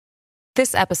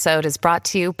This episode is brought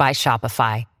to you by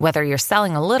Shopify. Whether you're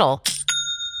selling a little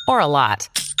or a lot,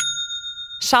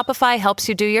 Shopify helps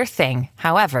you do your thing,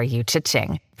 however you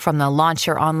cha-ching. From the launch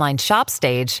your online shop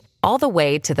stage, all the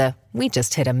way to the we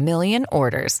just hit 1 million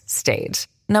orders stage.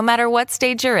 No matter what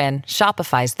stage you're in,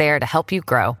 Shopify's there to help you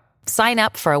grow. Sign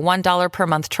up for a $1 per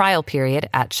month trial period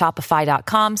at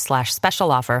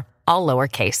shopify.com/special offer, all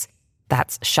lowercase.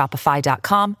 That's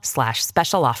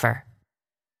shopify.com/special offer.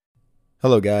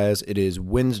 Hello guys, it is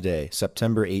Wednesday,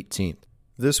 September 18th.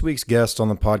 This week's guest on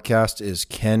the podcast is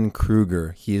Ken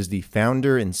Kruger. He is the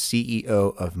founder and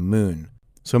CEO of Moon.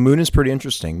 So Moon is pretty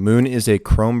interesting. Moon is a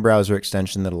Chrome browser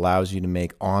extension that allows you to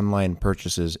make online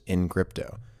purchases in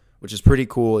crypto, which is pretty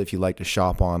cool if you like to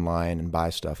shop online and buy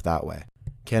stuff that way.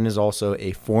 Ken is also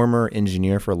a former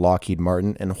engineer for Lockheed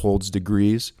Martin and holds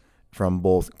degrees from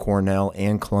both Cornell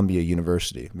and Columbia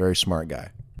University. Very smart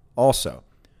guy. Also,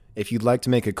 if you'd like to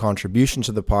make a contribution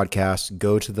to the podcast,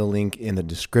 go to the link in the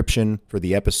description for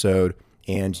the episode,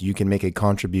 and you can make a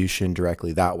contribution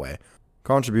directly that way.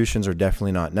 Contributions are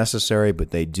definitely not necessary,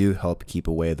 but they do help keep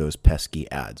away those pesky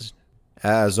ads.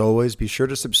 As always, be sure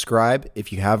to subscribe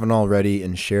if you haven't already,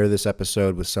 and share this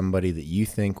episode with somebody that you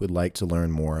think would like to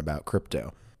learn more about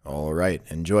crypto. All right,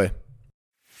 enjoy.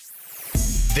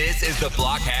 This is the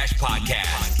Blockhash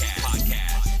Podcast.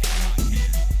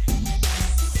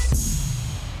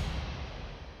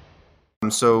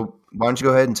 So why don't you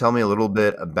go ahead and tell me a little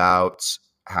bit about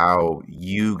how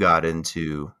you got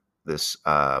into this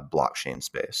blockchain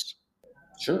space?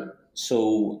 Sure.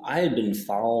 So I had been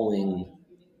following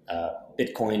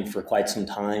Bitcoin for quite some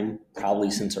time, probably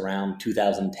since around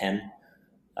 2010.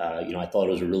 I thought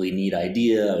it was a really neat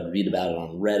idea. I would read about it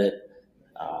on Reddit.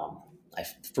 The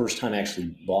first time I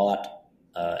actually bought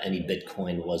any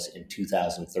Bitcoin was in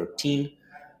 2013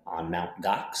 on Mt.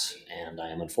 Gox, and I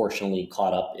am unfortunately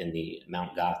caught up in the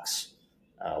Mt. Gox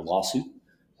lawsuit.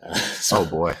 Oh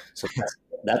boy! So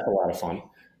that's a lot of fun.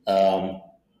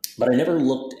 But I never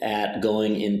looked at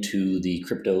going into the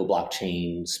crypto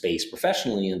blockchain space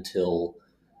professionally until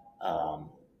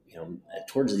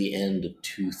towards the end of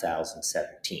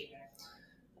 2017.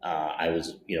 I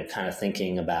was kind of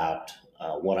thinking about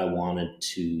what I wanted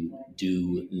to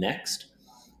do next.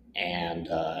 And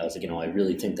I was like, I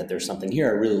really think that there's something here.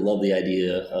 I really love the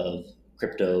idea of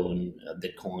crypto and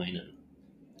Bitcoin and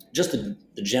just the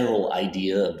general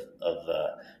idea of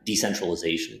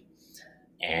decentralization.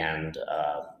 And,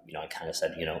 I kind of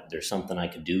said, there's something I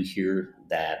could do here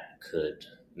that could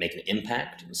make an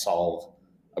impact and solve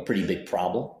a pretty big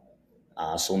problem.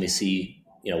 So let me see,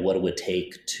 what it would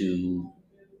take to,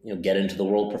 get into the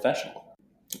world professionally.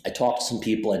 I talked to some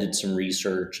people, I did some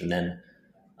research, and then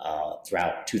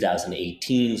throughout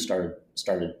 2018,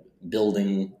 started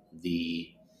building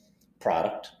the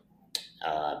product,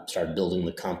 started building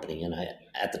the company. And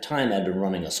at the time, I'd been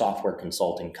running a software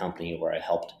consulting company where I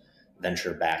helped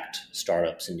venture-backed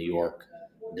startups in New York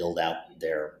build out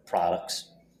their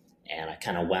products. And I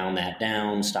kind of wound that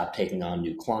down, stopped taking on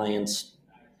new clients,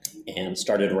 and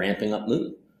started ramping up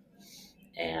Moon.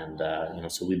 And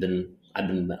so I've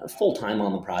been full-time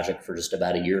on the project for just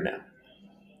about a year now.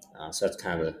 So that's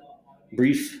kind of a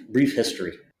brief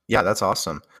history. Yeah, that's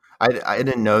awesome. I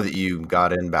didn't know that you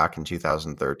got in back in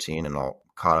 2013 and all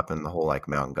caught up in the whole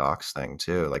Mt. Gox thing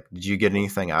too. Did you get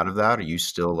anything out of that? Or are you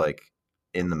still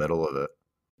in the middle of it?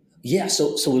 Yeah. So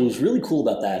what was really cool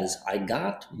about that is I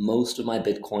got most of my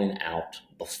Bitcoin out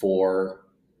before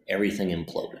everything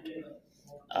imploded.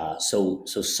 So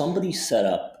somebody set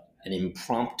up an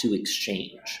impromptu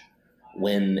exchange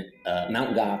when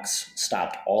Mt. Gox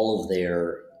stopped all of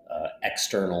their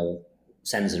external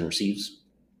sends and receives.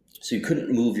 So you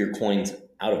couldn't move your coins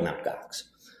out of Mt. Gox,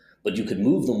 but you could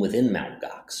move them within Mt.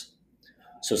 Gox.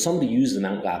 So somebody used the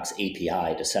Mt. Gox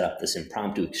API to set up this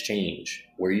impromptu exchange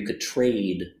where you could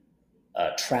trade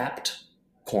trapped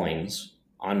coins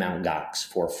on Mt. Gox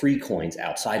for free coins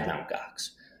outside Mt. Gox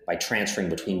by transferring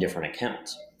between different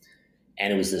accounts.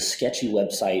 And it was this sketchy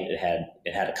website. It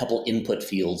had a couple input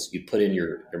fields. You put in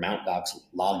your Mt. Gox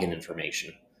login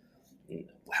information,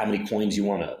 how many coins you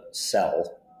want to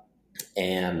sell,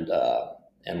 and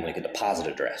like a deposit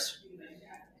address.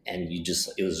 And it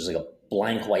was just like a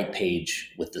blank white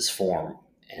page with this form.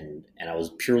 And I was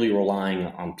purely relying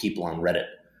on people on Reddit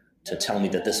to tell me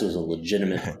that this was a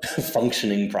legitimate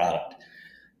functioning product.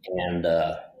 And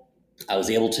I was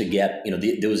able to get,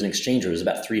 there was an exchange. It was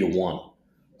about 3-to-1.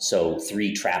 So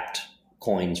 3 trapped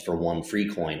coins for 1 free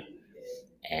coin.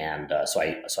 And so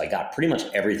I got pretty much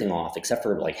everything off except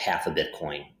for like half a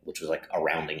Bitcoin, which was like a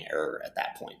rounding error at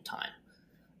that point in time.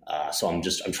 So I'm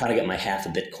trying to get my half a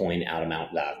Bitcoin out of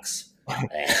Mt. Gox.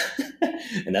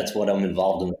 And that's what I'm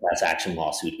involved in the class action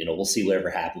lawsuit. We'll see whatever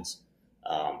happens.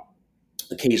 Um,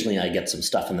 Occasionally, I get some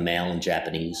stuff in the mail in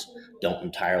Japanese. Don't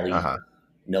entirely Uh-huh.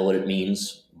 know what it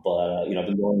means, but I've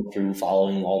been going through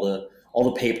following all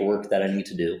the paperwork that I need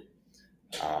to do.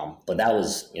 But that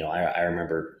was, I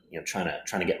remember, trying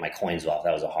to get my coins off.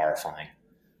 That was a horrifying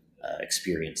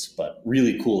experience, but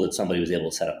really cool that somebody was able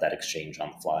to set up that exchange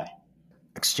on the fly.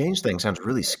 Exchange thing sounds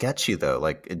really sketchy though.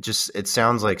 Like it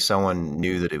sounds like someone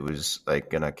knew that it was like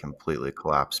gonna completely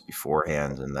collapse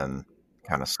beforehand and then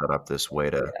kind of set up this way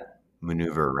to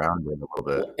maneuver around it a little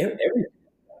bit. Well,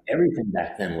 everything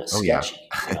back then was Oh yeah. sketchy.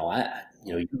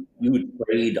 You would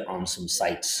trade on some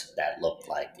sites that looked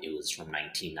like it was from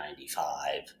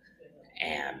 1995,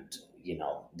 and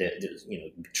there's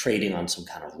trading on some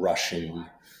kind of Russian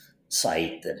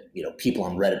site that people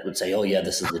on Reddit would say, "Oh yeah,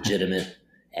 this is legitimate,"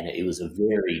 and it was a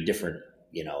very different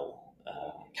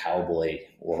cowboy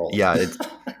world. Yeah,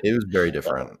 it was very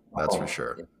different, that's for Oh,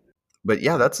 sure. But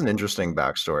yeah, that's an interesting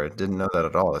backstory. Didn't know that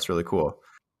at all. That's really cool.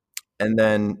 And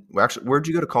then, well, actually, where'd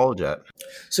you go to college at?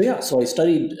 So I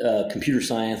studied computer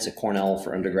science at Cornell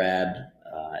for undergrad.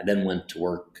 I then went to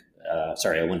work.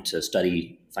 I went to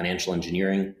study financial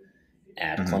engineering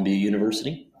at Mhm. Columbia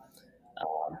University.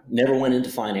 Never went into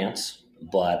finance,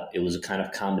 but it was a kind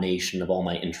of combination of all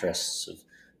my interests of,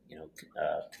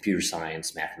 computer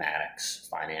science, mathematics,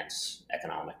 finance,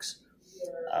 economics.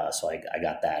 So I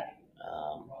got that,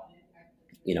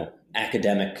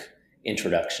 academic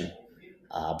introduction.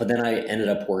 But then I ended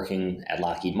up working at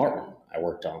Lockheed Martin. I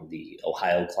worked on the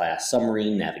Ohio class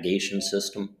submarine navigation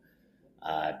system.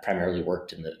 I primarily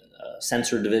worked in the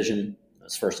sensor division. I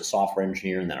was first a software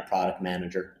engineer and then a product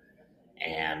manager,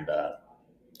 and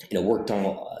worked on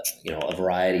a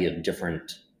variety of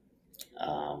different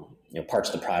parts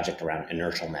of the project around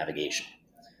inertial navigation.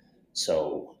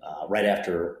 So right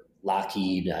after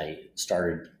Lockheed, I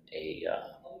started a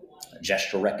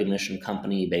gesture recognition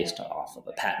company based off of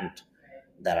a patent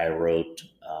that I wrote,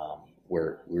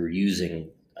 where we were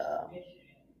using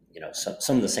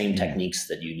some of the same techniques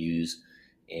that you'd use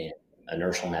in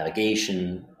inertial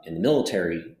navigation in the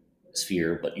military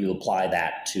sphere, but you apply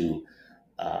that to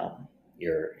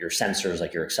your sensors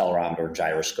like your accelerometer or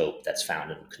gyroscope that's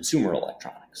found in consumer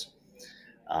electronics.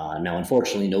 Now,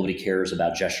 unfortunately, nobody cares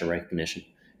about gesture recognition,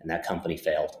 and that company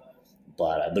failed.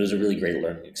 But it was a really great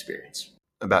learning experience.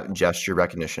 About gesture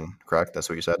recognition, correct? That's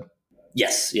what you said?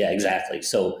 Yes, yeah, exactly.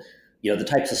 So, the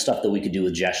types of stuff that we could do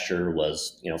with gesture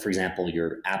was, for example,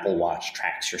 your Apple Watch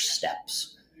tracks your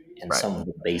steps and Right. some of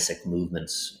the basic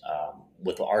movements.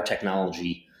 With our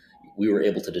technology, we were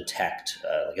able to detect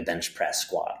like a bench press,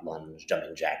 squat, lunge,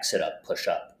 jumping jack, sit up, push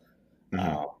up,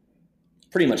 Mhm.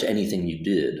 pretty much anything you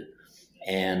did.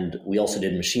 And we also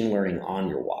did machine learning on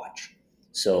your watch.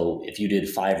 So if you did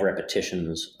 5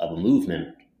 repetitions of a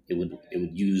movement, it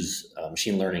would use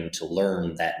machine learning to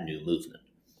learn that new movement.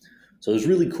 So it was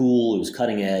really cool. It was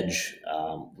cutting edge.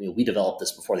 We developed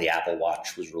this before the Apple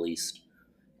Watch was released,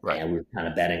 Right. and we were kind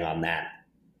of betting on that.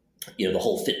 The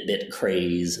whole Fitbit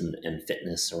craze and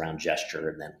fitness around gesture,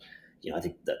 and then I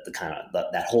think that the kind of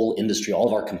that whole industry, all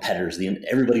of our competitors,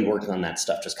 everybody working on that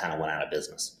stuff just kind of went out of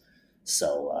business.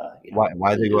 So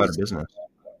Why did they it go out of was, business?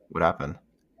 What happened?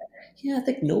 yeah, I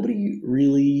think nobody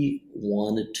really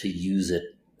wanted to use it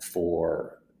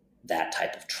for that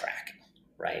type of tracking,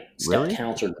 right? Step Really?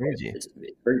 counts are That's great. crazy. It's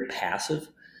very passive.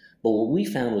 But what we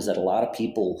found was that a lot of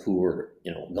people who were,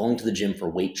 going to the gym for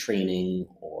weight training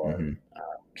or Mhm.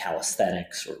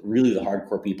 calisthenics, or really the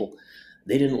hardcore people,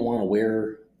 they didn't want to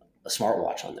wear a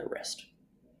smartwatch on their wrist.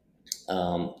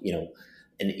 And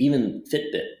even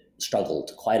Fitbit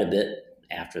struggled quite a bit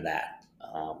after that.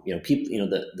 People,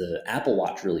 the Apple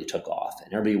Watch really took off,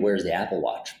 and everybody wears the Apple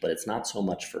Watch, but it's not so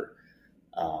much for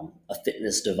a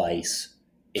fitness device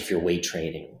if you're weight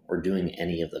training or doing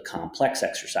any of the complex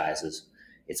exercises.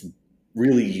 It's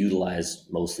really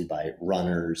utilized mostly by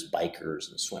runners, bikers,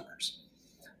 and swimmers.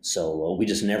 So we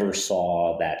just never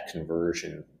saw that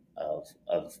conversion of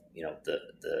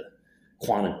the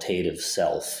quantitative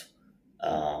self,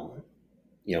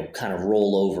 kind of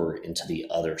roll over into the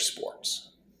other sports.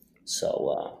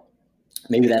 So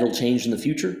maybe that'll change in the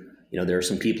future. There are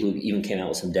some people who even came out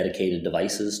with some dedicated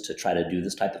devices to try to do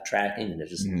this type of tracking, and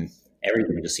Mhm.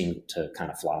 everything just seemed to kind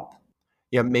of flop.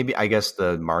 Yeah, maybe I guess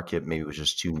the market maybe was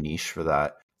just too niche for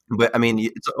that. But I mean,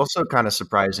 it's also kind of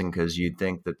surprising because you'd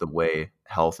think that the way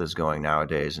health is going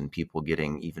nowadays and people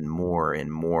getting even more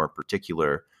and more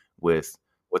particular with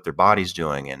what their body's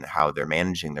doing and how they're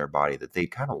managing their body, that they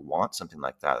kind of want something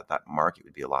like that, that market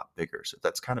would be a lot bigger. So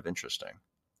that's kind of interesting.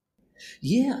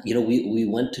 Yeah, we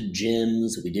went to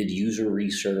gyms, we did user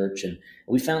research, and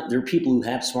we found there are people who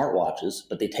have smartwatches,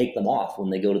 but they take them off when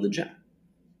they go to the gym.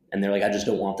 And they're like, I just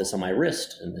don't want this on my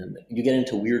wrist. And then you get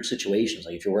into weird situations.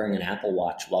 Like if you're wearing an Apple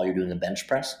Watch while you're doing a bench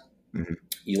press, Mhm.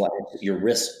 your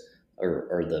wrist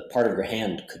or the part of your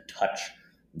hand could touch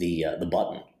the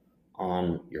button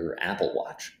on your Apple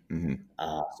Watch. Mhm.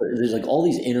 So there's like all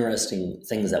these interesting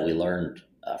things that we learned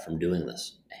from doing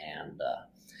this. And,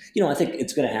 I think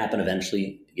it's going to happen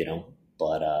eventually,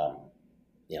 but,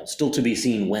 still to be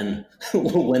seen when,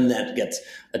 when that gets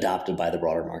adopted by the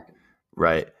broader market.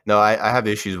 Right. No, I have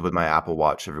issues with my Apple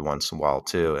Watch every once in a while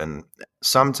too. And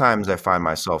sometimes I find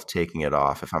myself taking it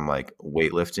off if I'm like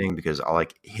weightlifting because I'll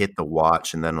like hit the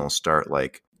watch and then it'll start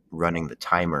like running the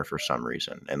timer for some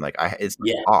reason. And like it's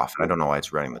Yeah, off and I don't know why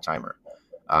it's running the timer.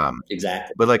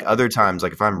 exactly. But like other times,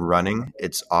 like if I'm running,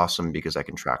 it's awesome because I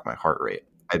can track my heart rate.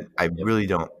 I really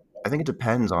don't, I think it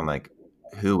depends on like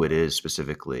who it is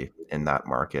specifically in that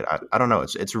market. I don't know.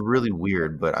 It's really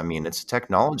weird, but I mean, it's a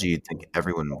technology you'd think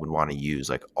everyone would want to use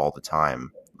like all the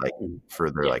time, like for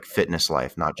their Yeah. like fitness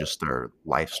life, not just their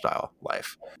lifestyle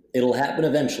life. It'll happen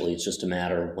eventually. It's just a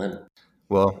matter of when.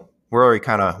 Well, we're already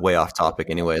kind of way off topic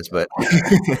anyways, but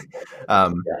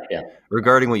Yeah.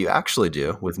 regarding what you actually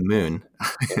do with Moon,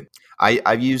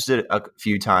 I've used it a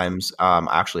few times. I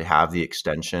actually have the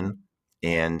extension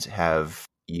and have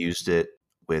used it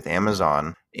with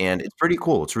Amazon, and it's pretty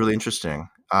cool. It's really interesting.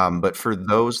 But for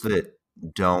those that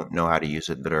don't know how to use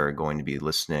it, that are going to be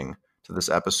listening to this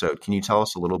episode, can you tell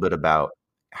us a little bit about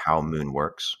how Moon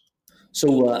works?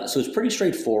 So it's pretty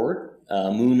straightforward.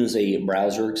 Moon is a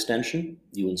browser extension.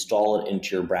 You install it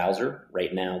into your browser.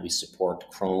 Right now, we support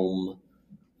Chrome,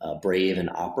 Brave, and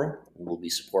Opera. We'll be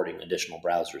supporting additional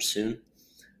browsers soon.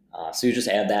 So you just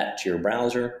add that to your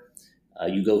browser.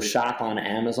 You go shop on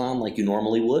Amazon like you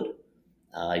normally would.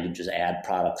 You just add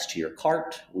products to your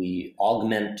cart. We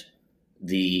augment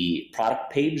the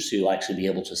product page so you'll actually be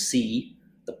able to see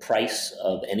the price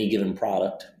of any given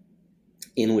product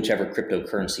in whichever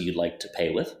cryptocurrency you'd like to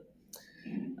pay with.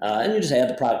 And you just add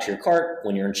the product to your cart.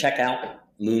 When you're in checkout,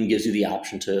 Moon gives you the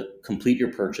option to complete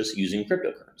your purchase using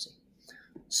cryptocurrency.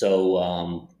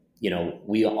 So,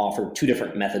 we offer two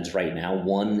different methods right now.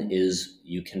 One is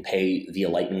you can pay via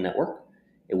Lightning Network,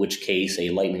 in which case a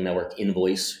Lightning Network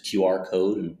invoice, QR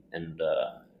code, and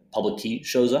public key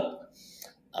shows up.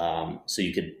 So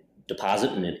you could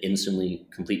deposit and then instantly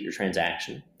complete your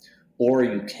transaction. Or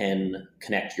you can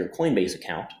connect your Coinbase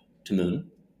account to Moon.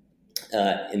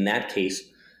 In that case,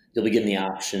 you'll be given the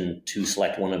option to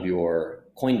select one of your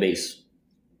Coinbase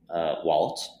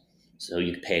wallets. So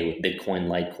you can pay with Bitcoin,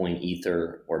 Litecoin,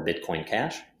 Ether, or Bitcoin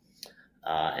Cash.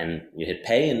 And you hit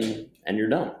pay and you're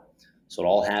done. So it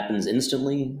all happens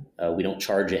instantly. We don't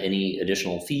charge you any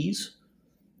additional fees.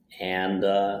 And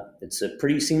it's a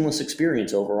pretty seamless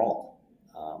experience overall.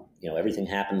 Everything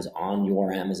happens on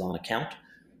your Amazon account.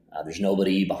 There's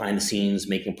nobody behind the scenes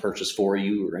making a purchase for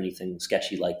you or anything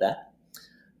sketchy like that.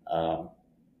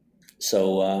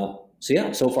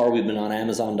 So far we've been on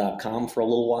Amazon.com for a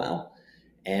little while,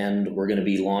 and we're going to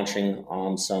be launching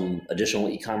on some additional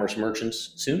e-commerce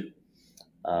merchants soon.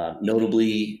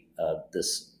 Notably,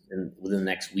 within the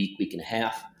next week and a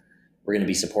half, we're going to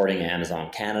be supporting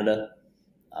Amazon Canada.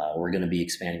 We're going to be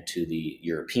expanding to the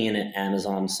European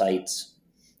Amazon sites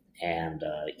and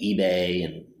eBay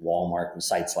and Walmart and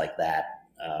sites like that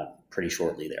pretty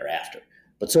shortly thereafter.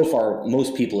 But so far,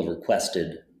 most people have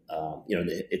requested,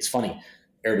 it's funny.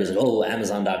 Everybody's like, oh,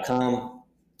 Amazon.com.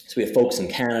 So we have folks in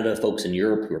Canada, folks in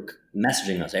Europe who are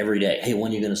messaging us every day. Hey,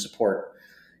 when are you going to support,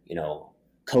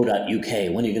 co.uk?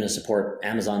 When are you going to support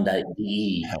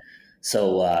Amazon.de?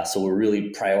 So we're really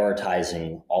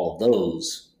prioritizing all of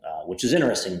those, which is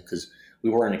interesting because we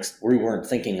weren't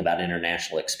thinking about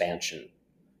international expansion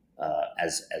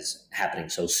as happening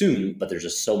so soon, but there's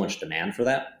just so much demand for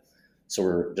that. So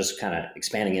we're just kind of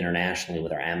expanding internationally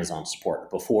with our Amazon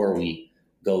support before we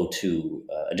go to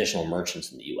additional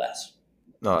merchants in the US.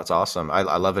 No, that's awesome.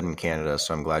 I love it in Canada,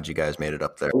 so I'm glad you guys made it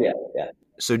up there. Yeah.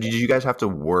 So did you guys have to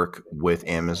work with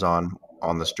Amazon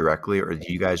on this directly, or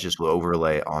do you guys just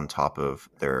overlay on top of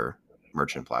their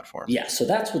merchant platform? Yeah, so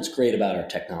that's what's great about our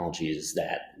technology is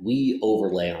that we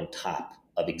overlay on top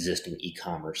of existing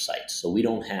e-commerce sites. So we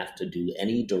don't have to do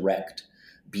any direct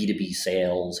B2B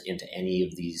sales into any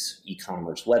of these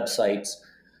e-commerce websites.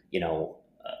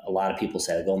 A lot of people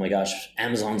say, oh my gosh,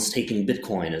 Amazon's taking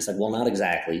Bitcoin. It's like, well, not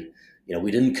exactly.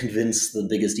 We didn't convince the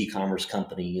biggest e-commerce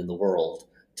company in the world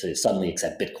to suddenly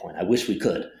accept Bitcoin. I wish we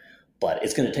could, but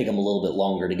it's going to take them a little bit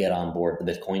longer to get on board the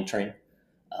Bitcoin train.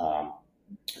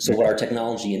 So what our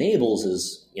technology enables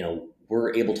is,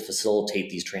 we're able to facilitate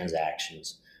these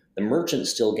transactions. The merchant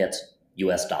still gets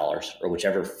US dollars or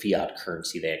whichever fiat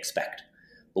currency they expect,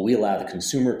 but we allow the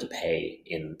consumer to pay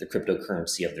in the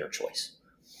cryptocurrency of their choice.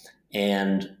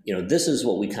 And this is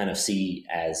what we kind of see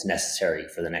as necessary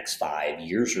for the next 5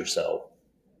 years or so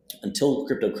until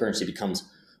cryptocurrency becomes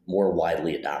more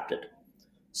widely adopted.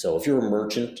 So if you're a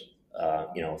merchant,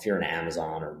 if you're an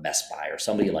Amazon or Best Buy or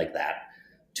somebody like that,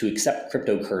 to accept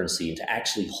cryptocurrency and to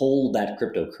actually hold that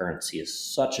cryptocurrency is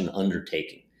such an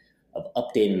undertaking of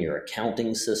updating your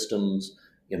accounting systems.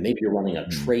 Maybe you're running a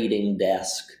trading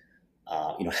desk.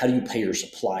 How do you pay your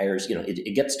suppliers?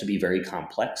 It gets to be very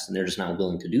complex, and they're just not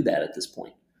willing to do that at this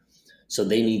point. So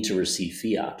they need to receive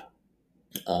fiat.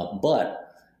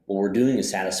 But what we're doing is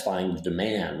satisfying the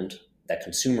demand that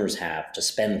consumers have to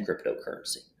spend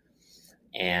cryptocurrency.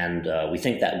 And we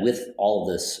think that with all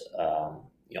this,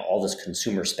 all this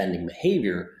consumer spending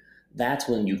behavior, that's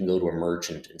when you can go to a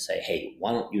merchant and say, hey,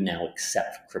 why don't you now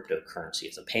accept cryptocurrency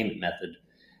as a payment method?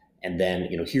 And then,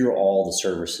 here are all the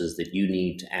services that you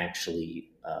need to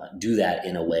actually do that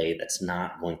in a way that's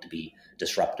not going to be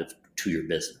disruptive to your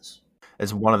business.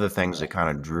 It's one of the things that kind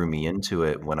of drew me into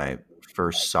it when I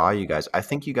first saw you guys. I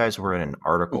think you guys were in an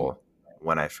article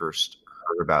when I first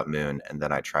heard about Moon, and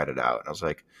then I tried it out. And I was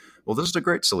like, well, this is a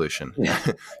great solution.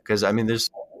 Because, there's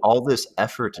all this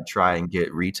effort to try and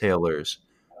get retailers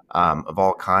of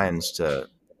all kinds to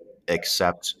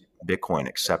accept Bitcoin,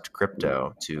 accept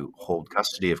crypto, to hold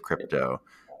custody of crypto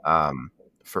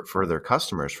for their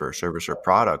customers, for a service or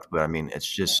product. But it's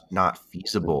just not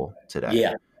feasible today.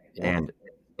 Yeah. And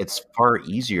it's far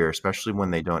easier, especially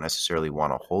when they don't necessarily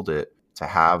want to hold it, to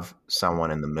have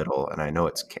someone in the middle. And I know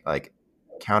it's like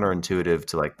counterintuitive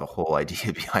to like the whole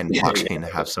idea behind blockchain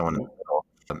to have someone in the middle.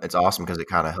 It's awesome because it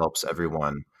kind of helps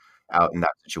everyone out in that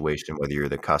situation, whether you're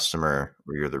the customer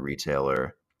or you're the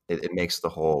retailer. It makes the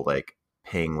whole like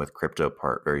paying with crypto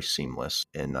part very seamless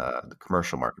in the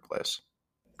commercial marketplace.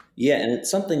 Yeah, and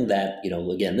it's something that,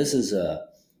 again, this is a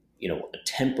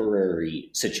temporary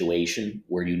situation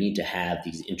where you need to have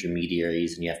these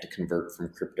intermediaries and you have to convert from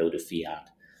crypto to fiat.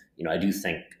 I do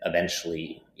think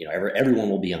eventually, everyone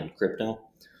will be on crypto,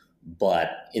 but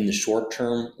in the short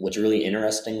term, what's really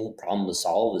interesting problem to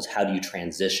solve is how do you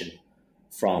transition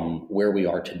from where we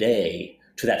are today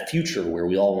to that future where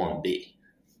we all want to be.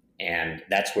 And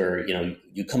that's where,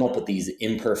 you come up with these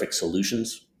imperfect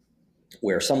solutions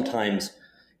where sometimes,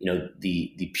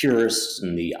 the purists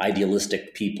and the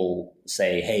idealistic people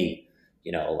say, hey,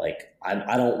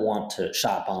 I don't want to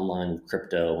shop online with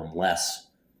crypto unless,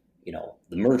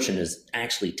 the merchant is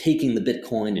actually taking the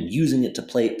Bitcoin and using it to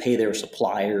pay their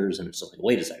suppliers. And it's just like,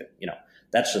 wait a second,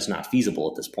 that's just not feasible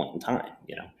at this point in time,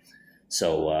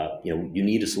 So, you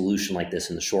need a solution like this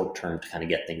in the short term to kind of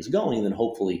get things going. And then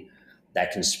hopefully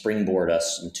that can springboard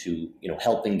us into,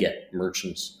 helping get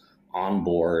merchants on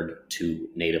board to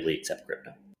natively accept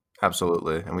crypto.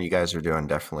 Absolutely. And what you guys are doing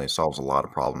definitely solves a lot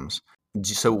of problems.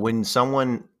 So when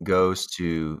someone goes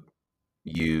to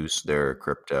use their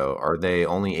crypto, are they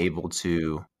only able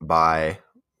to buy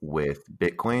with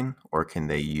Bitcoin, or can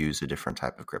they use a different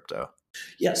type of crypto?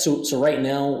 Yeah. So right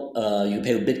now you can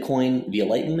pay with Bitcoin via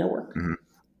Lightning Network,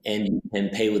 and you can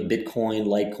pay with Bitcoin,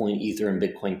 Litecoin, Ether, and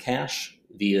Bitcoin Cash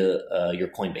via your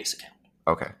Coinbase account.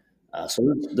 Okay.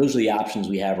 So those are the options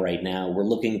we have right now. We're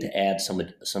looking to add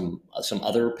some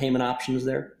other payment options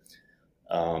there,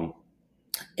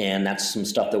 and that's some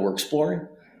stuff that we're exploring.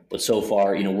 But so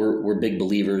far, we're big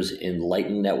believers in the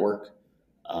Lightning Network,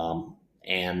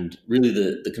 and really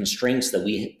the constraints that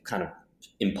we kind of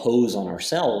impose on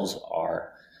ourselves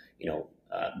are,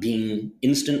 being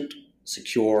instant,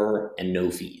 secure, and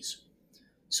no fees.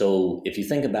 So if you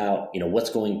think about, what's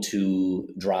going to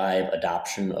drive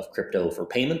adoption of crypto for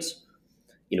payments,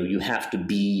 you have to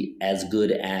be as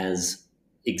good as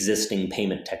existing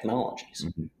payment technologies,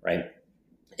 right?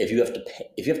 If you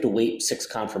have to wait 6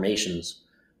 confirmations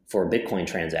for a Bitcoin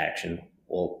transaction,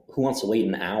 well, who wants to wait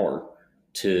an hour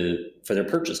for their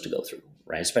purchase to go through,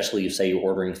 right? Especially if, say, you're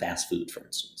ordering fast food, for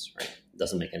instance, right? It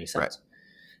doesn't make any sense. Right.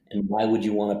 And why would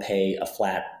you want to pay a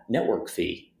flat network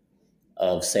fee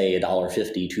of, say,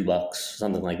 $1.50, $2,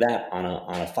 something like that on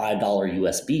a $5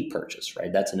 USB purchase,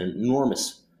 right? That's an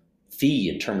enormous fee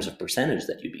in terms of percentage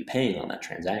that you'd be paying on that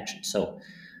transaction. So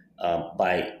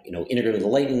by integrating with the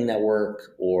Lightning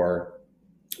Network or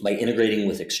by integrating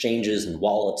with exchanges and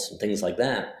wallets and things like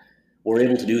that, what we're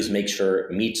able to do is make sure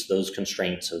it meets those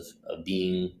constraints of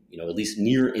being at least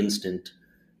near instant,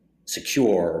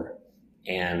 secure,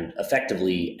 and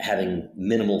effectively having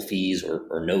minimal fees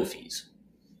or no fees.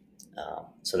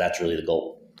 So that's really the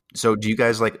goal. So do you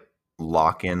guys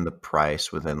lock in the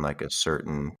price within a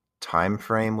certain time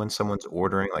frame when someone's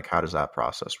ordering? Like, how does that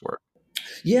process work?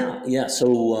 Yeah.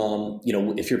 So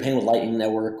if you're paying with Lightning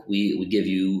Network, we give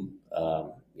you a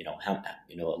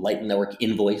Lightning Network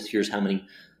invoice. Here's how many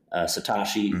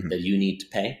Satoshi Mhm. that you need to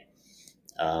pay.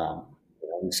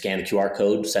 Scan the QR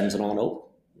code, sends it on over.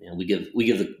 We give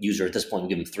the user at this point, we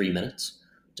give them 3 minutes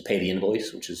to pay the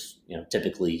invoice, which is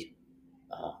typically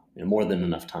more than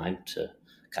enough time to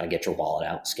kind of get your wallet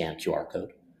out, scan QR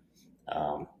code.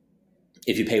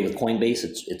 If you pay with Coinbase,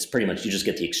 it's pretty much you just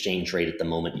get the exchange rate at the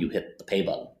moment you hit the pay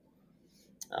button.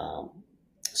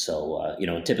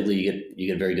 Typically you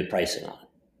get very good pricing on it.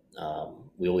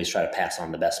 We always try to pass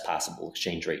on the best possible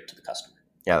exchange rate to the customer.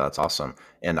 Yeah, that's awesome.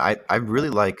 And I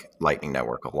really like Lightning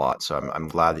Network a lot. So I'm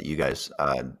glad that you guys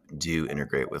do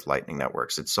integrate with Lightning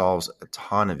Networks. It solves a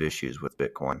ton of issues with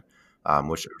Bitcoin,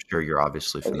 which I'm sure you're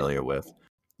obviously familiar with.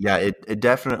 Yeah, it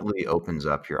definitely opens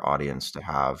up your audience to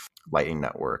have Lightning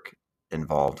Network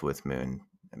involved with Moon,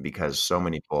 because so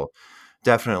many people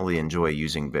definitely enjoy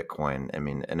using Bitcoin. I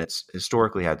mean, and it's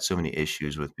historically had so many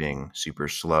issues with being super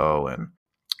slow and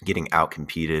getting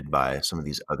outcompeted by some of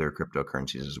these other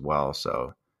cryptocurrencies as well.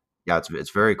 So yeah,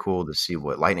 it's very cool to see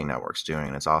what Lightning Network's doing,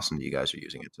 and it's awesome that you guys are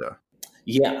using it too.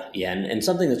 Yeah, and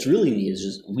something that's really neat is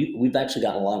just we've actually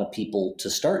gotten a lot of people to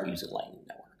start using Lightning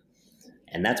Network,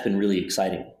 and that's been really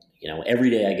exciting. Every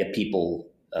day I get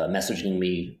people messaging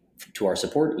me to our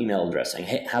support email address saying,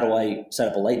 "Hey, how do I set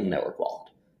up a Lightning Network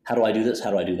wallet? How do I do this? How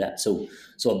do I do that?" So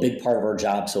a big part of our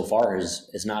job so far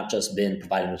is not just been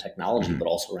providing the technology, but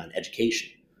also around education.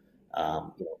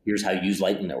 Here's how you use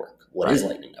Lightning Network. What is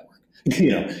Lightning Network?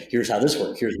 Here's how this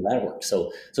works. Here's how that works.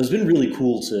 So it's been really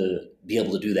cool to be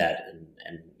able to do that, and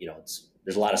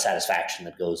there's a lot of satisfaction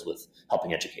that goes with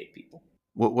helping educate people.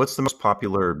 What's the most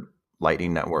popular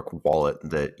Lightning Network wallet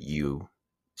that you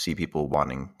see people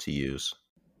wanting to use?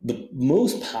 The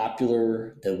most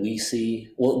popular that we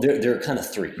see, well, there are kind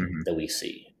of three that we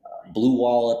see: Blue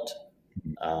Wallet,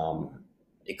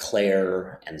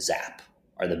 Eclair, and Zap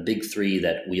are the big three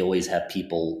that we always have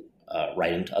people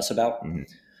writing to us about.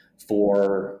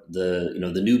 For the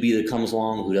newbie that comes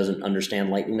along who doesn't understand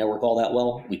Lightning Network all that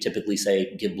well, we typically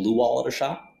say give Blue Wallet a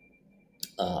shot.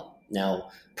 Now,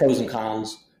 pros and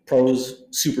cons. Pros,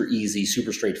 super easy,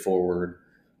 super straightforward.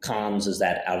 Cons is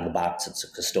that out of the box, it's a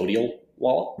custodial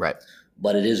wallet, Right.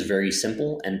 But it is very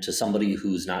simple, and to somebody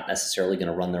who's not necessarily going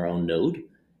to run their own node,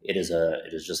 it is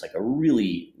just like a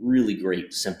really, really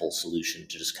great simple solution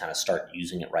to just kind of start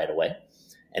using it right away.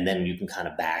 And then you can kind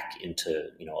of back into,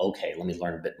 okay, let me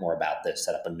learn a bit more about this,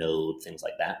 set up a node, things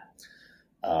like that.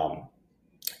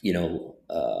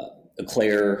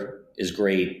 Eclair is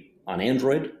great on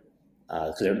Android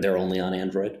because they're only on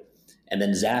Android. And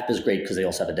then Zap is great because they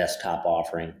also have a desktop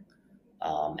offering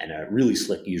and a really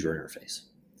slick user interface.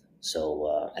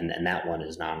 So, and that one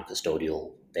is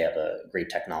non-custodial. They have a great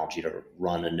technology to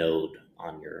run a node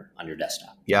on your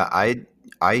desktop. Yeah,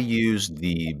 I use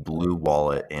the Blue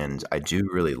Wallet, and I do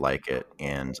really like it.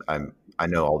 And I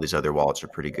know all these other wallets are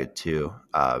pretty good too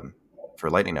for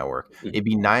Lightning Network. It'd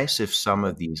be nice if some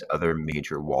of these other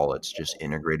major wallets just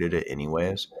integrated it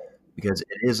anyways, because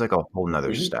it is like a whole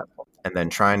nother step. And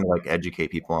then trying to like educate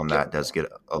people on that does get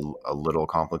a little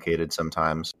complicated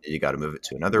sometimes. You got to move it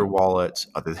to another wallet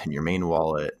other than your main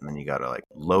wallet, and then you got to like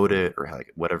load it or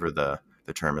like whatever the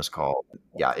term is called.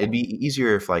 Yeah, it'd be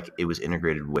easier if like it was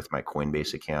integrated with my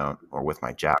Coinbase account or with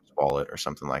my Jaxx wallet or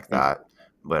something like that.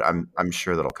 But I'm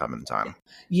sure that'll come in time.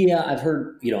 Yeah, I've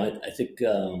heard. I think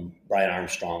Brian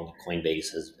Armstrong of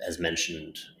Coinbase has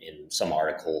mentioned in some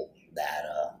article that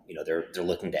they're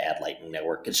looking to add Lightning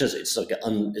Network. It's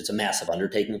a massive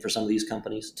undertaking for some of these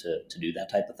companies to do that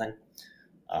type of thing,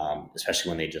 especially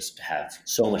when they just have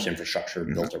so much infrastructure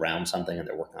built around something and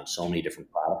they're working on so many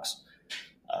different products.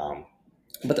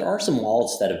 But there are some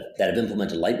wallets that have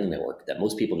implemented Lightning Network that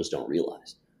most people just don't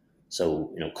realize.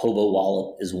 So, Kobo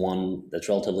Wallet is one that's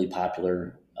relatively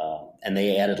popular, and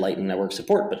they added Lightning Network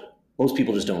support, but most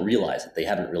people just don't realize it. They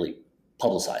haven't really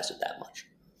publicized it that much.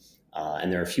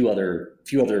 And there are a few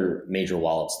other major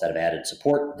wallets that have added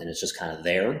support, and it's just kind of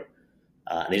there.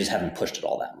 And they just haven't pushed it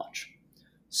all that much.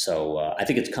 So I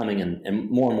think it's coming, and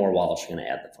more wallets are going to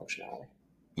add the functionality.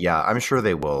 Yeah, I'm sure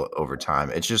they will over time.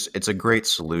 It's a great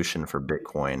solution for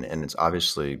Bitcoin, and it's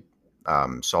obviously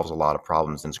solves a lot of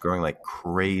problems, and it's growing like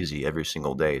crazy every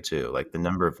single day too. Like the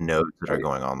number of nodes that are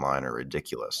going online are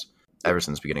ridiculous ever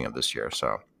since the beginning of this year.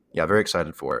 So yeah, very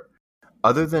excited for it.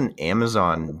 Other than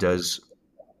Amazon, does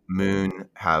Moon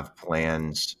have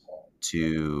plans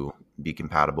to be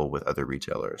compatible with other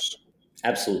retailers?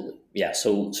 Absolutely. Yeah.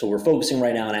 So we're focusing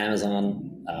right now on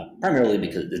Amazon, primarily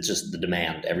because it's just the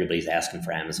demand. Everybody's asking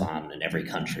for Amazon in every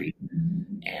country.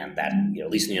 And that, at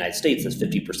least in the United States, that's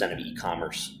 50% of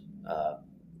e-commerce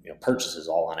purchases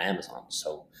all on Amazon.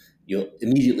 So you'll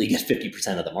immediately get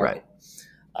 50% of the market.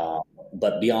 Right.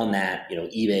 But beyond that,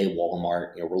 eBay,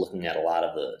 Walmart, we're looking at a lot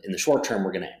of in the short term,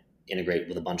 we're going to integrate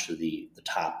with a bunch of the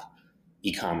top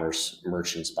e-commerce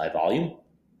merchants by volume.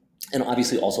 And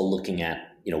obviously also looking at,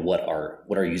 what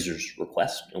our users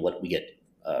request and what we get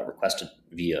requested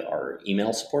via our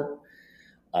email support.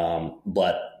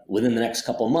 But within the next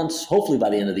couple of months, hopefully by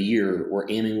the end of the year, we're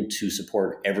aiming to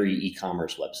support every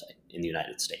e-commerce website in the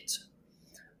United States.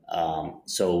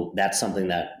 So that's something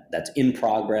that's in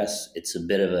progress. It's a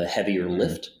bit of a heavier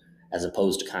lift as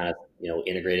opposed to kind of,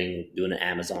 integrating, doing an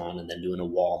Amazon and then doing a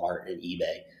Walmart and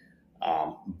eBay.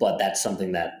 But that's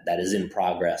something that is in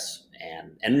progress.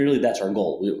 And really that's our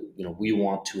goal. We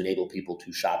want to enable people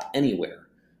to shop anywhere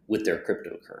with their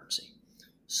cryptocurrency.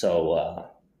 So,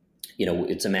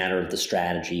 it's a matter of the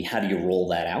strategy. How do you roll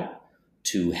that out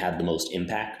to have the most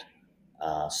impact?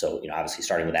 So, obviously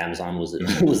starting with Amazon was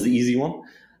the easy one.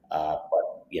 But,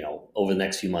 over the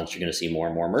next few months, you're going to see more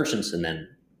and more merchants. And then,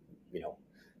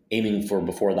 aiming for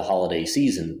before the holiday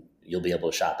season, you'll be able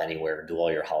to shop anywhere, do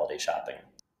all your holiday shopping.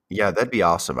 Yeah, that'd be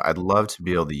awesome. I'd love to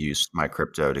be able to use my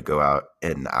crypto to go out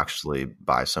and actually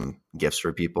buy some gifts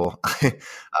for people.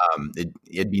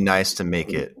 It'd be nice to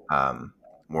make it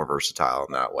more versatile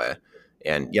in that way.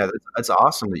 And yeah, that's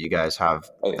awesome that you guys have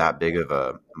that big of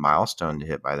a milestone to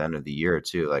hit by the end of the year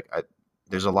too. Like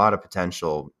there's a lot of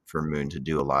potential for Moon to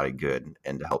do a lot of good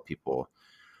and to help people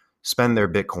spend their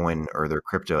Bitcoin or their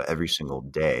crypto every single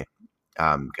day.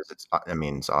 Because it's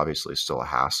obviously still a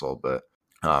hassle, but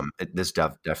this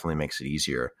definitely makes it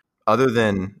easier. Other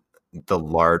than the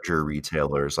larger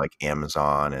retailers like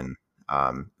Amazon and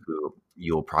who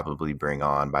you'll probably bring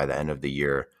on by the end of the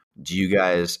year, do you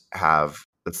guys have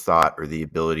the thought or the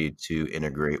ability to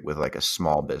integrate with like a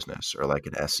small business or like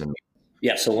an SME?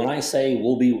 Yeah. So when I say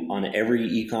we'll be on every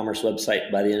e-commerce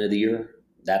website by the end of the year,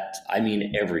 I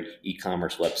mean every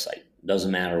e-commerce website.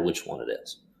 Doesn't matter which one it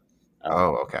is.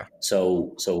 Okay.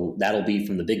 So that'll be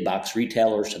from the big box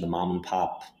retailers to the mom and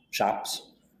pop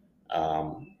shops.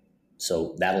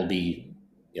 So that'll be,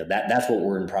 that's what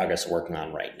we're in progress of working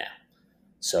on right now.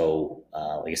 So,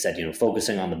 like I said,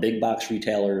 focusing on the big box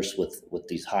retailers with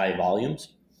these high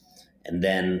volumes, and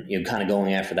then, kind of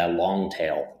going after that long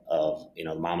tail of,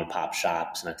 the mom and pop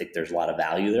shops. And I think there's a lot of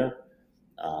value there.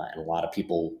 And a lot of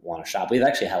people want to shop. We've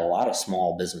actually had a lot of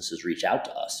small businesses reach out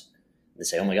to us. They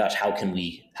say, "Oh my gosh, how can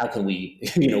we,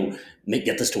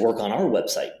 get this to work on our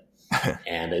website?"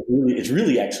 And it's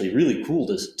really actually really cool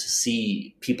to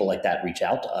see people like that reach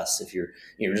out to us. If you're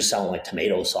just selling like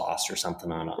tomato sauce or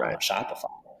something on a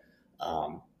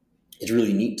Shopify, it's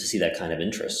really neat to see that kind of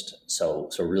interest. So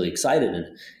really excited,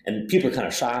 and people are kind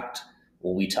of shocked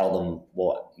when we tell them,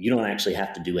 "Well, you don't actually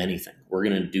have to do anything. We're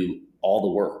going to do all the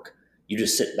work. You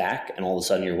just sit back, and all of a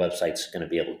sudden your website's going to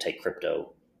be able to take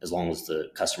crypto." As long as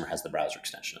the customer has the browser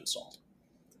extension installed.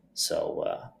 So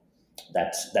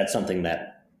that's something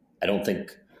that I don't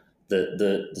think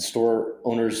the store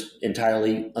owners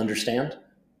entirely understand,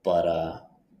 but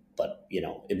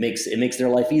it makes their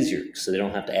life easier, so they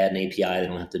don't have to add an API, they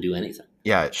don't have to do anything.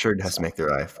 Yeah, it sure does make their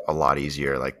life a lot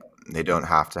easier. Like they don't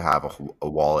have to have a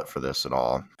wallet for this at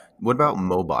all. What about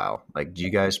mobile? Like, do you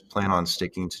guys plan on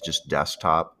sticking to just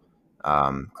desktop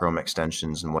Chrome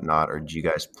extensions and whatnot, or do you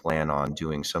guys plan on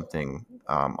doing something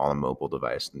on a mobile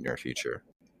device in the near future?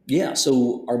 Yeah,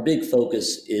 so our big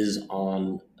focus is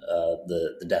on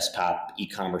the desktop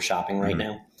e-commerce shopping right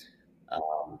now.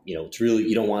 It's really,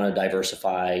 you don't want to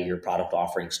diversify your product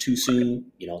offerings too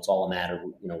soon. It's all a matter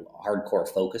of, hardcore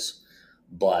focus.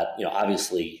 But,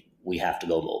 obviously we have to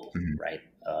go mobile, right?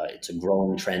 It's a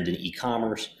growing trend in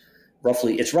e-commerce.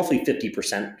 It's roughly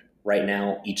 50% right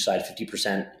now. Each side,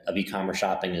 50% of e-commerce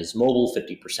shopping is mobile,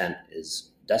 50%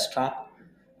 is desktop.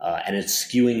 And it's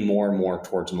skewing more and more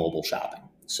towards mobile shopping.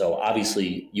 So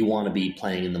obviously you want to be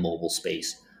playing in the mobile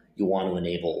space. You want to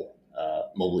enable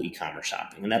mobile e-commerce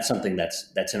shopping. And that's something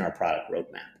that's in our product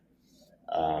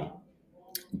roadmap.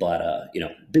 But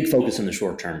big focus in the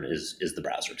short term is the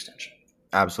browser extension.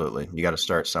 Absolutely. You got to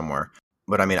start somewhere.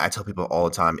 But I tell people all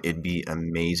the time, it'd be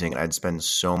amazing. I'd spend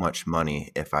so much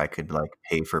money if I could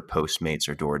pay for Postmates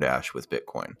or DoorDash with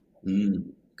Bitcoin.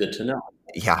 Good to know.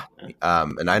 Yeah.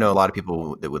 And I know a lot of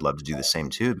people that would love to do the same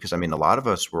too, because a lot of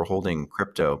us were holding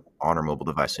crypto on our mobile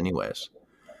device anyways.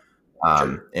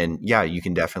 Sure. And yeah, you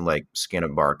can definitely scan a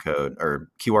barcode or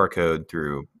QR code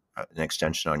through an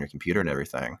extension on your computer and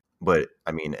everything. But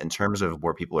in terms of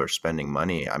where people are spending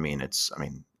money, it's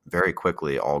very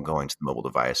quickly all going to the mobile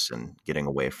device and getting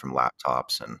away from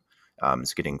laptops, and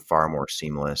it's getting far more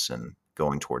seamless and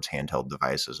going towards handheld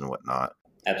devices and whatnot.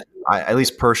 Absolutely. At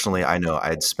least personally, I know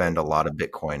I'd spend a lot of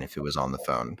Bitcoin if it was on the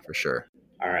phone for sure.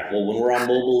 All right. Well, when we're on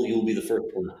mobile, you'll be the first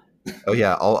one. Oh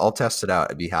yeah, I'll test it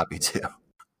out. I'd be happy to.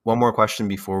 One more question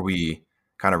before we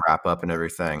kind of wrap up and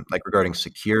everything, like regarding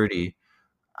security.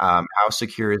 How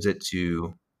secure is it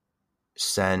to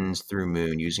send through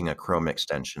Moon using a Chrome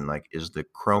extension? Like, is the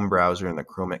Chrome browser and the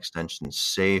Chrome extension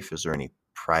safe? Is there any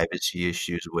privacy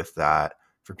issues with that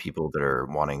for people that are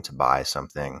wanting to buy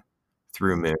something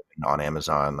through Moon on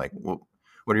Amazon? Like, what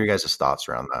are your guys' thoughts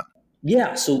around that?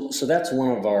 Yeah. So that's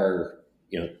one of our,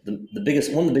 the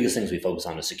biggest, one of the biggest things we focus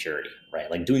on is security, right?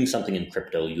 Like doing something in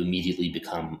crypto, you immediately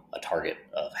become a target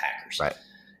of hackers. Right.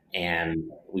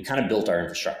 And we kind of built our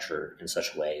infrastructure in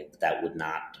such a way that would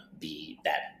not be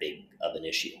that big of an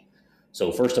issue. So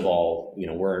first of all,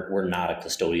 we're not a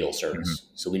custodial service,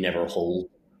 so we never hold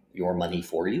your money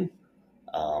for you.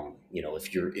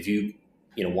 If you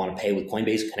want to pay with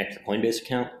Coinbase, connect your Coinbase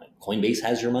account. Coinbase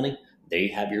has your money; they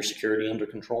have your security under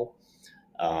control.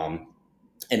 And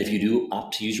if you do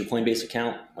opt to use your Coinbase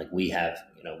account, like we have,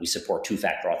 we support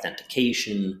two-factor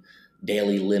authentication,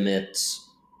 daily limits.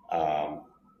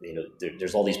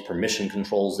 There's all these permission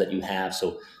controls that you have.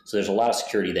 So there's a lot of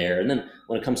security there. And then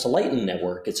when it comes to Lightning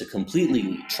Network, it's a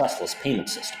completely trustless payment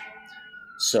system.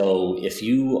 So if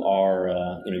you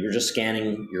are, you're just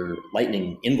scanning your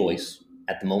Lightning invoice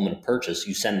at the moment of purchase,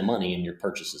 you send the money and your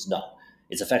purchase is done.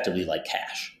 It's effectively like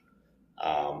cash.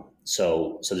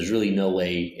 So there's really no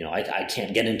way, I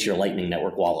can't get into your Lightning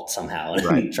Network wallet somehow and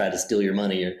Right. try to steal your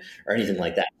money or anything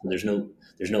like that. There's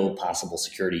no possible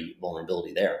security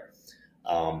vulnerability there.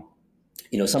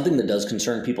 Something that does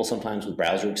concern people sometimes with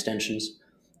browser extensions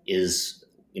is,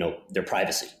 their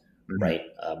privacy, Mm-hmm. right?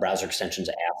 Browser extensions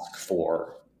ask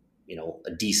for,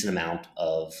 a decent amount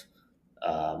of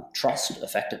trust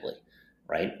effectively,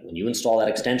 right? When you install that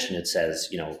extension, it says,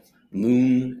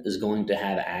 Moon is going to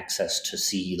have access to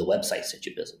see the websites that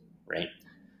you visit, right?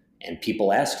 And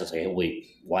people ask us, hey, wait,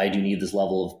 why do you need this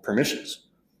level of permissions?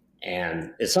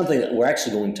 And it's something that we're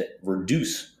actually going to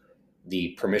reduce the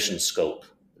permission scope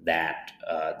that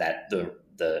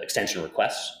the extension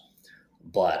requests.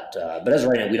 But as of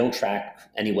right now, we don't track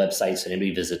any websites that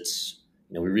anybody visits.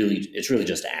 It's really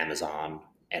just Amazon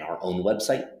and our own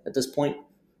website at this point.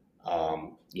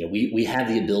 We have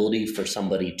the ability for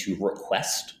somebody to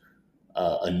request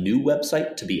a new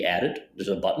website to be added. There's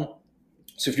a button.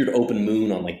 So if you're to open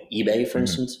Moon on like eBay, for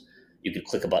instance, you could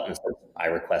click a button that says, I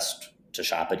request to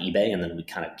shop at eBay, and then we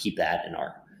kind of keep that in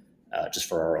our just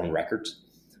for our own records.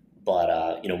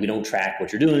 But we don't track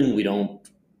what you're doing. We don't,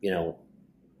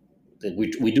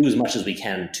 we do as much as we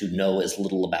can to know as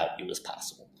little about you as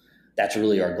possible. That's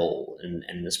really our goal,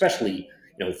 and especially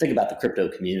think about the crypto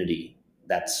community.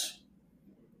 That's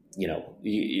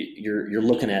you're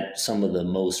looking at some of the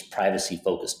most privacy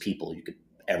focused people you could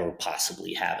ever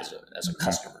possibly have as a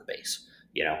customer base.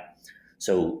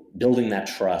 So building that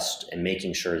trust and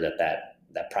making sure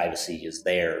that privacy is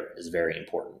there is very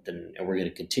important, and we're going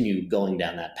to continue going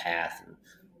down that path. And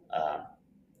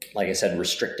like I said,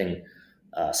 restricting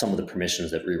some of the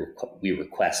permissions that we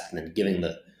request, and then giving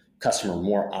the customer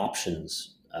more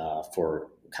options for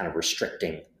kind of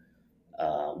restricting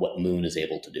what Moon is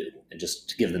able to do, and just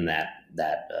to give them that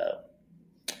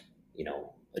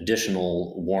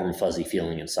additional warm, fuzzy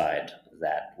feeling inside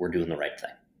that we're doing the right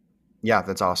thing. Yeah,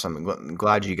 that's awesome. I'm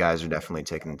glad you guys are definitely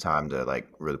taking the time to like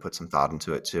really put some thought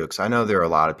into it too. Because I know there are a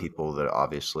lot of people that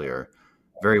obviously are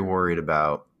very worried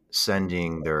about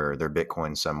sending their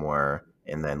Bitcoin somewhere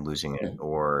and then losing it,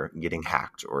 or getting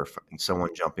hacked, or someone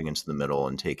jumping into the middle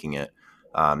and taking it.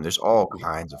 There's all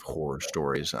kinds of horror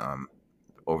stories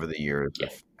over the years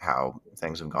of how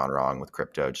things have gone wrong with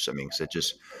crypto. Just, because it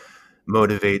just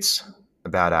motivates a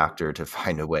bad actor to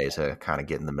find a way to kind of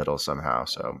get in the middle somehow.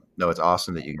 So no, it's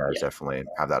awesome that you guys definitely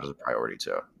have that as a priority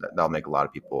too. That'll make a lot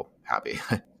of people happy.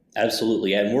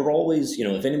 Absolutely. And we're always,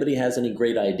 if anybody has any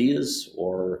great ideas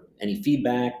or any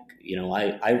feedback,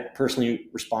 I personally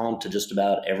respond to just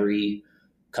about every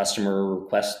customer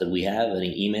request that we have,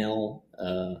 any email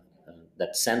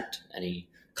that's sent, any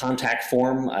contact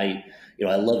form. I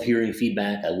love hearing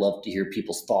feedback. I love to hear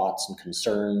people's thoughts and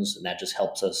concerns, and that just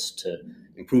helps us to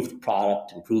improve the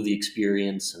product, improve the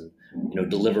experience, and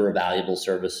deliver a valuable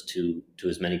service to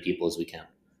as many people as we can.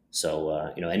 So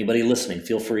anybody listening,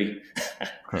 feel free.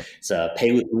 It's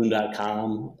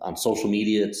paywithmoon.com. On social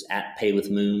media, it's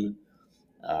 @paywithmoon.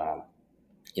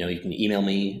 You can email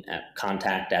me at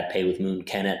contact@paywithmoon,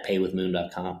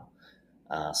 ken@paywithmoon.com.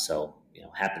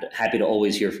 Happy to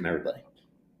always hear from everybody.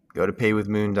 Go to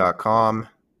paywithmoon.com,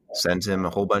 send him a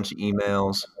whole bunch of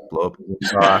emails, blow up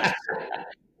his inbox.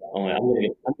 Oh, I'm gonna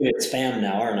get spammed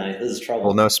now, aren't I? This is trouble.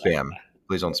 Well, no spam.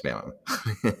 Please don't spam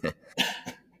them.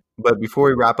 But before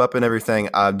we wrap up and everything,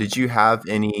 did you have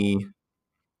any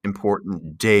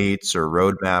important dates or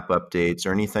roadmap updates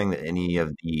or anything that any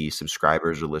of the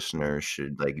subscribers or listeners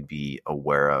should like be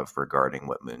aware of regarding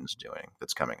what Moon's doing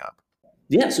that's coming up?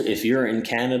 Yeah, so if you're in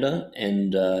Canada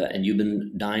and you've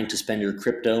been dying to spend your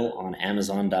crypto on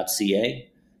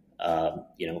Amazon.ca,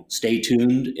 stay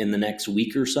tuned in the next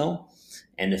week or so.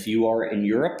 And if you are in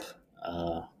Europe,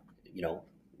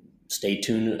 stay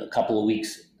tuned a couple of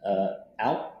weeks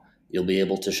out. You'll be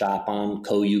able to shop on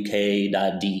couk.de,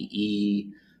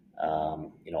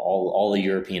 all the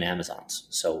European Amazons.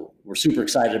 So we're super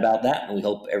excited about that, and we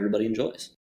hope everybody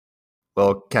enjoys.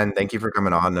 Well, Ken, thank you for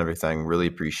coming on and everything. Really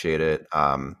appreciate it.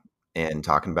 And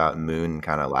talking about Moon,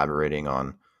 kind of elaborating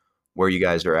on where you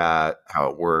guys are at, how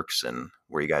it works, and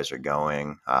where you guys are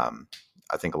going.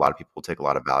 I think a lot of people will take a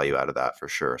lot of value out of that for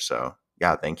sure. So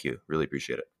yeah, thank you. Really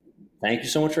appreciate it. Thank you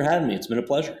so much for having me. It's been a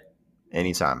pleasure.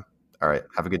 Anytime. All right.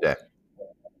 Have a good day.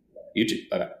 You too.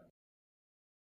 Bye-bye.